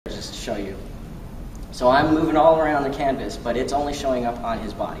show you. So I'm moving all around the canvas, but it's only showing up on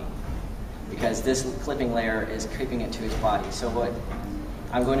his body because this clipping layer is creeping it to his body. So what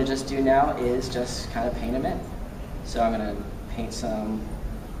I'm going to just do now is just kind of paint him in. So I'm going to paint some,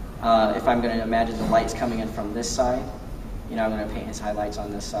 if I'm going to imagine the light's coming in from this side, I'm going to paint his highlights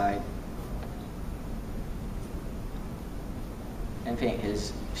on this side and paint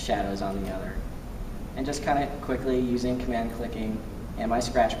his shadows on the other. And just kind of quickly using command clicking and my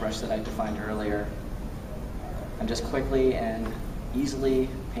scratch brush that I defined earlier, I'm just quickly and easily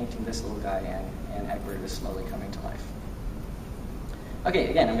painting this little guy in, and Egbert is slowly coming to life. Okay,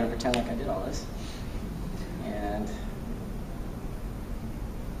 again, I'm going to pretend like I did all this. And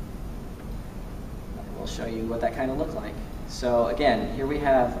we'll show you what that kind of looked like. So again, here we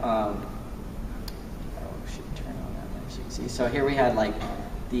have, should turn on that light so you can see. So here we had like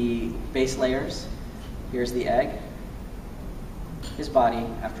the base layers. Here's the egg, his body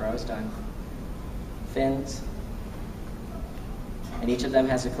after I was done, fins, and each of them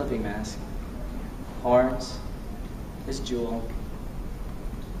has a clipping mask, horns, his jewel,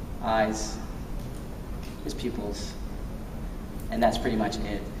 eyes, his pupils, and that's pretty much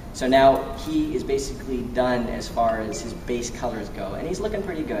it. So now he is basically done as far as his base colors go, and he's looking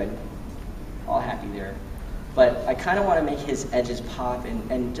pretty good, all happy there. But I kind of want to make his edges pop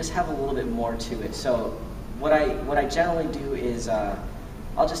and just have a little bit more to it. So what I generally do is I'll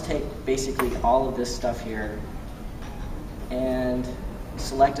just take basically all of this stuff here and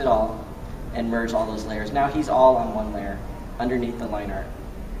select it all and merge all those layers. Now he's all on one layer underneath the line art.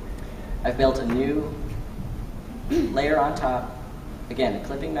 I've built a new layer on top, again, a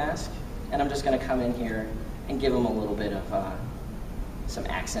clipping mask, and I'm just going to come in here and give him a little bit of some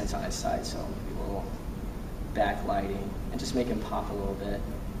accents on his side, so maybe a little backlighting, and just make him pop a little bit.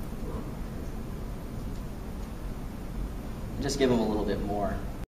 And just give him a little bit more.